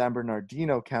 San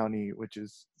Bernardino County, which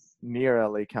is near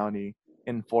LA County,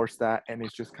 enforced that. And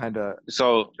it's just kind of,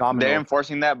 So domino they're effect.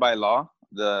 enforcing that by law,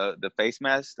 the face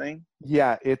mask thing.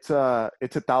 yeah, it's a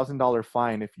 $1,000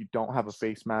 fine if you don't have a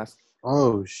face mask.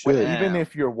 Oh, shit. Even Damn.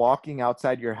 if you're walking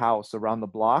outside your house around the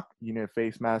block, you need a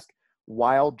face mask.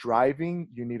 While driving,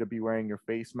 you need to be wearing your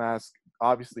face mask.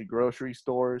 Obviously, grocery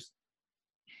stores.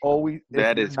 Always, if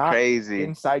That you're is not crazy.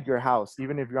 inside your house,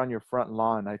 even if you're on your front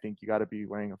lawn, I think you got to be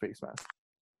wearing a face mask.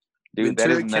 Dude, that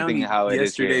Ventura is nothing County how it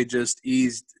is yesterday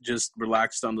here. just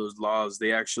relaxed on those laws.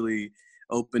 They actually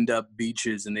opened up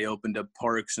beaches and they opened up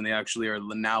parks, and they actually are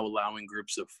now allowing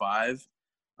groups of 5.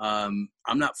 I'm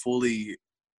not fully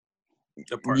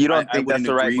a part. You don't I think that's wouldn't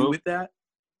the right agree move? with that.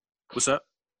 What's up?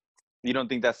 You don't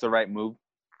think that's the right move?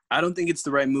 I don't think it's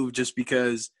the right move just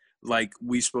because, like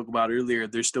we spoke about earlier,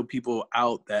 there's still people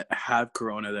out that have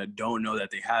corona that don't know that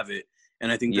they have it.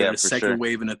 And I think Yeah, that a for second sure.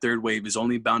 wave and a third wave is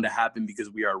only bound to happen because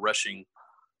we are rushing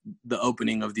the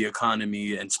opening of the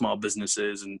economy and small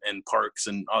businesses and parks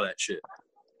and all that shit.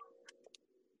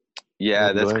 Yeah,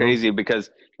 You that's blame 'em? crazy because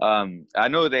I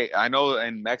know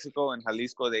in Mexico and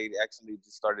Jalisco they actually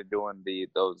just started doing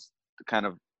those kind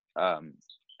of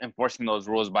enforcing those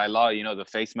rules by law. The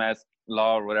face mask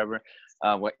law or whatever.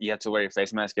 What you have to wear your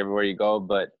face mask everywhere you go.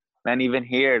 But man, even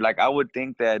here, like I would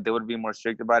think that they would be more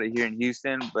strict about it here in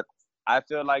Houston. But I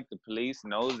feel like the police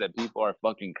knows that people are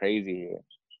fucking crazy here.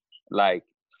 Like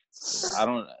I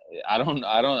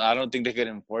don't think they could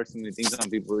enforce anything on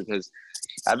people because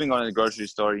I've been going to the grocery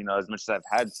store, as much as I've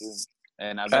had to,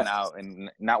 and I've been out and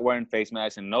not wearing face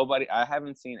masks, and I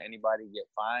haven't seen anybody get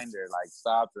fined or like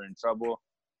stopped or in trouble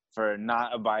for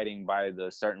not abiding by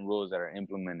the certain rules that are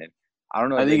implemented. I don't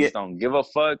know if they just don't give a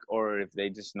fuck or if they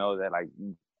just know that, like,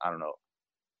 I don't know.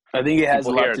 I think it has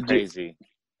People a here lot are to do. crazy.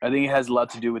 I think it has a lot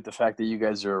to do with the fact that you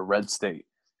guys are a red state,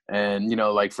 and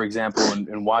like for example,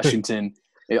 in Washington,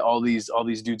 all these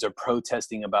dudes are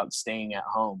protesting about staying at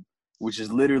home, which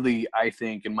is literally, I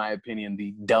think, in my opinion,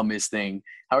 the dumbest thing.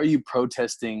 How are you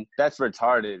protesting? That's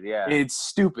retarded. Yeah. It's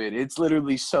stupid. It's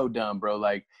literally so dumb, bro.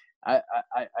 Like I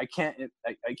can't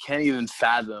even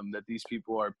fathom that these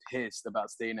people are pissed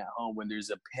about staying at home when there's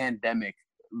a pandemic.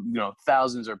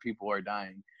 Thousands of people are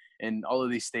dying, and all of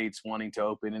these states wanting to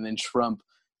open, and then Trump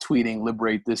tweeting,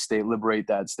 "Liberate this state, liberate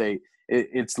that state."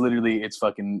 It's literally, it's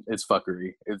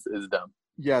fuckery. It's dumb.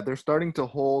 Yeah, they're starting to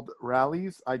hold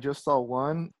rallies. I just saw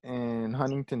one in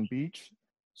Huntington Beach.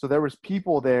 So there was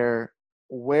people there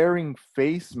wearing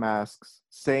face masks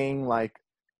saying like,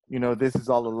 this is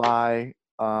all a lie.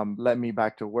 let me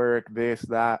back to work, this,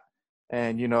 that.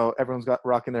 And, you know, everyone's got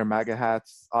rocking their MAGA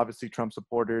hats, obviously Trump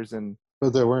supporters, and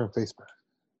But they're wearing face masks.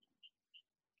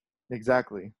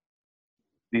 exactly.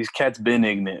 These cats been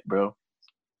ignorant, bro.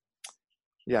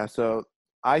 Yeah, so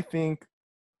I think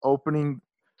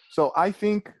I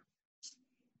think,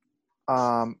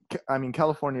 I mean,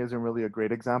 California isn't really a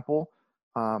great example.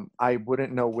 I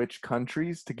wouldn't know which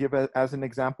countries to give as an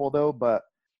example, though, but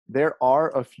there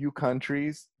are a few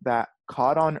countries that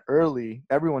caught on early.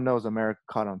 Everyone knows America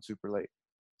caught on super late.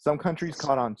 Some countries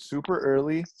caught on super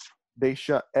early. They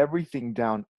shut everything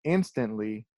down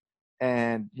instantly.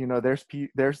 And, you know,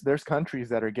 there's countries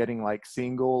that are getting like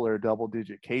single or double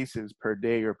digit cases per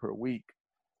day or per week.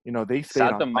 You know, they stayed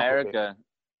on top of it.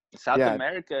 South Yeah.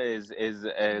 America is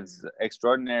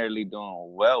extraordinarily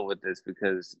doing well with this,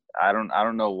 because I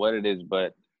don't know what it is,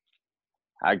 but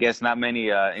I guess not many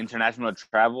international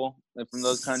travel from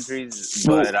those countries,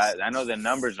 but I know the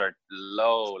numbers are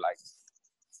low, like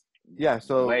Yeah,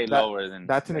 so way lower than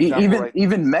that's an example, right?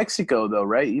 Even Mexico, though,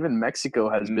 right? Even Mexico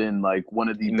has been like one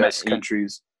of the best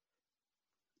countries.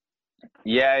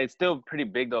 Yeah, it's still pretty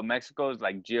big though. Mexico is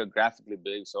like geographically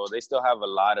big, so they still have a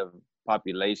lot of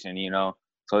population, you know.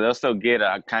 So they'll still get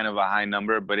a kind of a high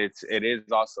number, but it is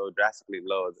also drastically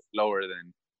lower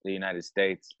than the United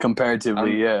States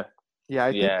Comparatively, yeah. Yeah,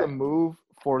 I think the move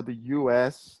for the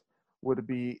U.S. would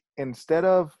be, instead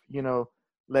of, you know,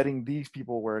 letting these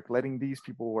people work,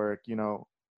 you know,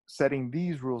 setting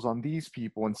these rules on these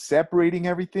people and separating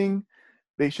everything,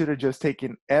 they should have just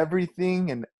taken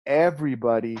everything and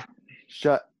everybody,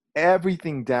 shut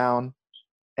everything down,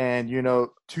 and, you know,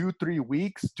 2-3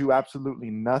 weeks do absolutely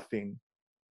nothing.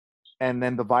 And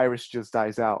then the virus just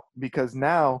dies out, because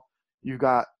now you've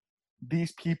got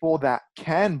these people that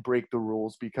can break the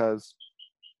rules, because,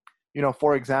 you know,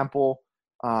 for example,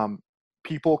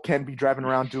 people can be driving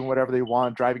around doing whatever they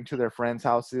want, driving to their friends'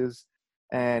 houses,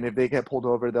 and if they get pulled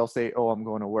over, they'll say, oh, I'm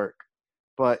going to work.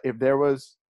 But if there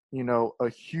was, you know, a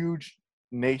huge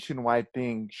nationwide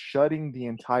thing shutting the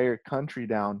entire country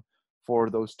down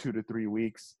for those 2 to 3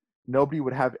 weeks, nobody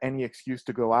would have any excuse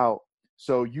to go out.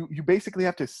 So you basically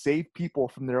have to save people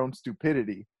from their own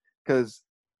stupidity, because,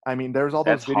 I mean, there's all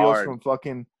those videos from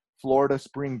fucking Florida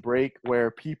spring break where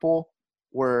people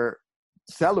were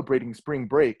celebrating spring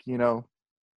break, you know,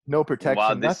 no protection,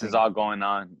 while this nothing. is all going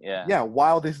on. Yeah,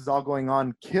 while this is all going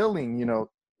on, killing, you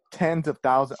know, tens of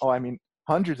thousands,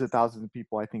 hundreds of thousands of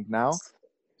people, I think now.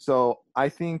 So I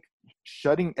think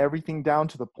shutting everything down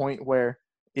to the point where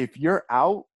if you're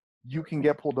out, you can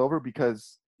get pulled over,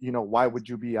 because, you know, why would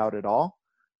you be out at all?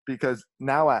 Because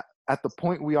now at the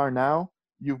point we are now,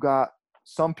 you've got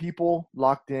some people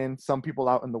locked in, some people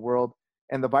out in the world,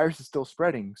 and the virus is still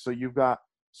spreading. So you've got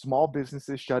small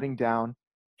businesses shutting down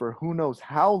for who knows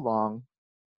how long,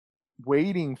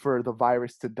 waiting for the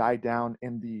virus to die down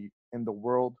in the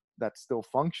world that's still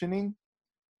functioning.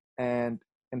 And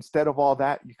instead of all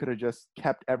that, you could have just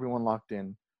kept everyone locked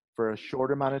in for a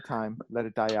short amount of time, let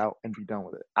it die out, and be done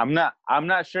with it. I'm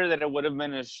not sure that it would have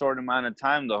been a short amount of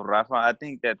time though, Rafa. I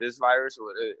think that this virus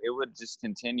would just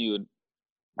continue.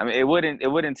 I mean, it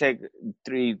wouldn't take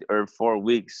 3 or 4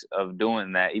 weeks of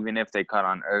doing that, even if they caught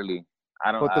on early.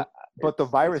 But the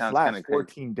virus lasts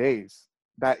 14 days.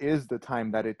 That is the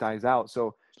time that it dies out.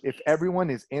 So if everyone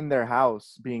is in their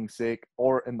house being sick,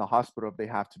 or in the hospital if they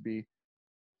have to be,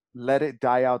 let it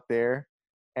die out there.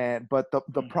 But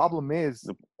the problem is,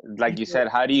 like you said,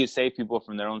 how do you save people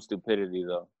from their own stupidity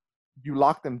though? You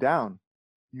lock them down.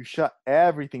 You shut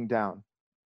everything down.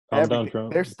 Calm down,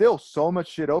 Trump. There's still so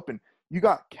much shit open. You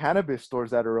got cannabis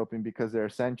stores that are open because they're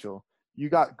essential. You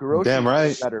got grocery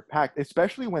stores that are packed.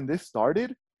 Especially when this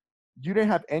started, you didn't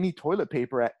have any toilet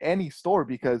paper at any store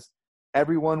because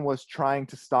everyone was trying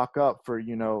to stock up for,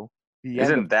 you know, the end of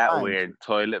Isn't that time. weird?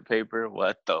 Toilet paper?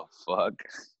 What the fuck?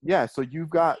 Yeah, so you've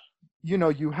got, you know,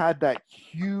 you had that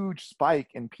huge spike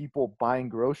in people buying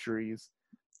groceries.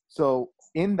 So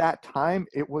in that time,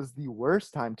 it was the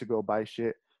worst time to go buy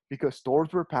shit because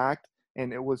stores were packed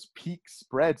and it was peak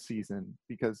spread season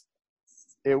because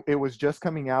it was just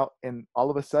coming out, and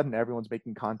all of a sudden everyone's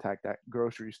making contact at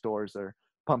grocery stores or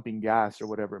pumping gas or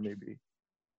whatever it may be.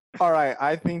 All right,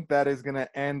 I think that is going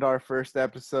to end our first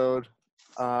episode.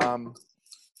 I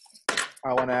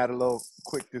want to add a little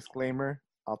quick disclaimer.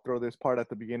 I'll throw this part at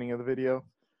the beginning of the video.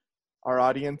 Our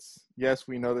audience, yes,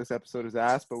 we know this episode is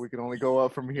ass, but we can only go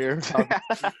up from here. So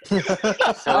if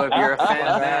you're a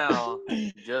fan now,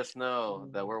 just know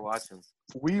that we're watching.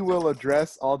 We will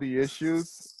address all the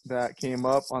issues that came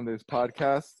up on this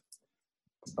podcast.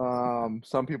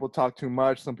 Some people talk too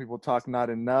much. Some people talk not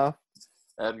enough.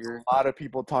 Edgar. A lot of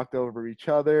people talked over each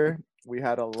other. We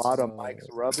had a lot of mics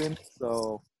rubbing,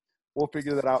 so we'll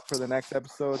figure that out for the next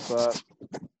episode. But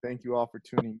thank you all for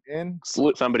tuning in.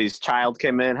 Somebody's child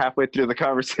came in halfway through the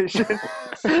conversation.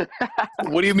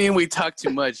 What do you mean we talk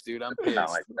too much, dude? I'm pissed.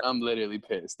 I'm literally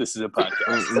pissed. This is a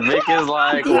podcast. Vic is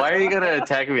like, why are you gonna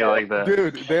attack me like that?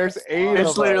 Dude, there's 8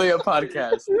 It's of literally us. a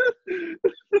podcast.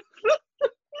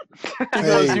 He Hey,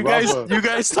 goes, Rafa. you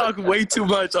guys talk way too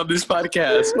much on this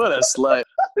podcast. What a slut.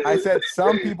 I said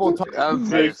some people talk. I'm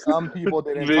pissed. Some people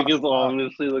didn't Vic talk. is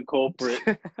honestly the culprit.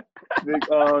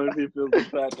 Vic honestly feels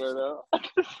attacked right now.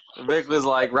 Vic was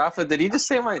like, Rafa, did he just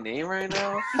say my name right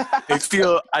now? I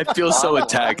feel so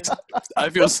attacked. I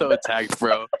feel so attacked,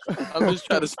 bro. I'm just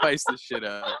trying to spice this shit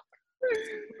up.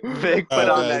 Vic put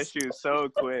on that guys. shoe so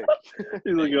quick.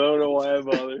 He's like, I don't know why I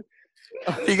bothered.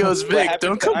 He goes, What Vic, happened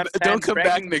don't to come back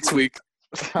unpacking next week.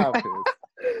 I'm pissed.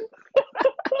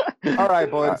 All right,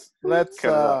 boys. Let's. Cut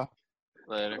it off.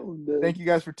 Later. Thank you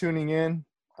guys for tuning in.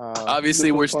 Obviously,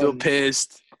 this we're was still fun.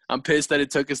 pissed. I'm pissed that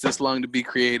it took us this long to be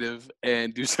creative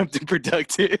and do something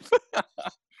productive.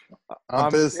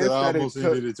 I'm pissed that I that it almost took-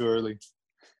 ended it too early.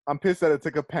 I'm pissed that it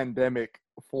took a pandemic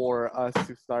for us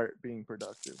to start being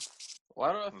productive.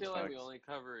 Why do I feel like we only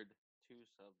covered 2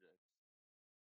 subjects?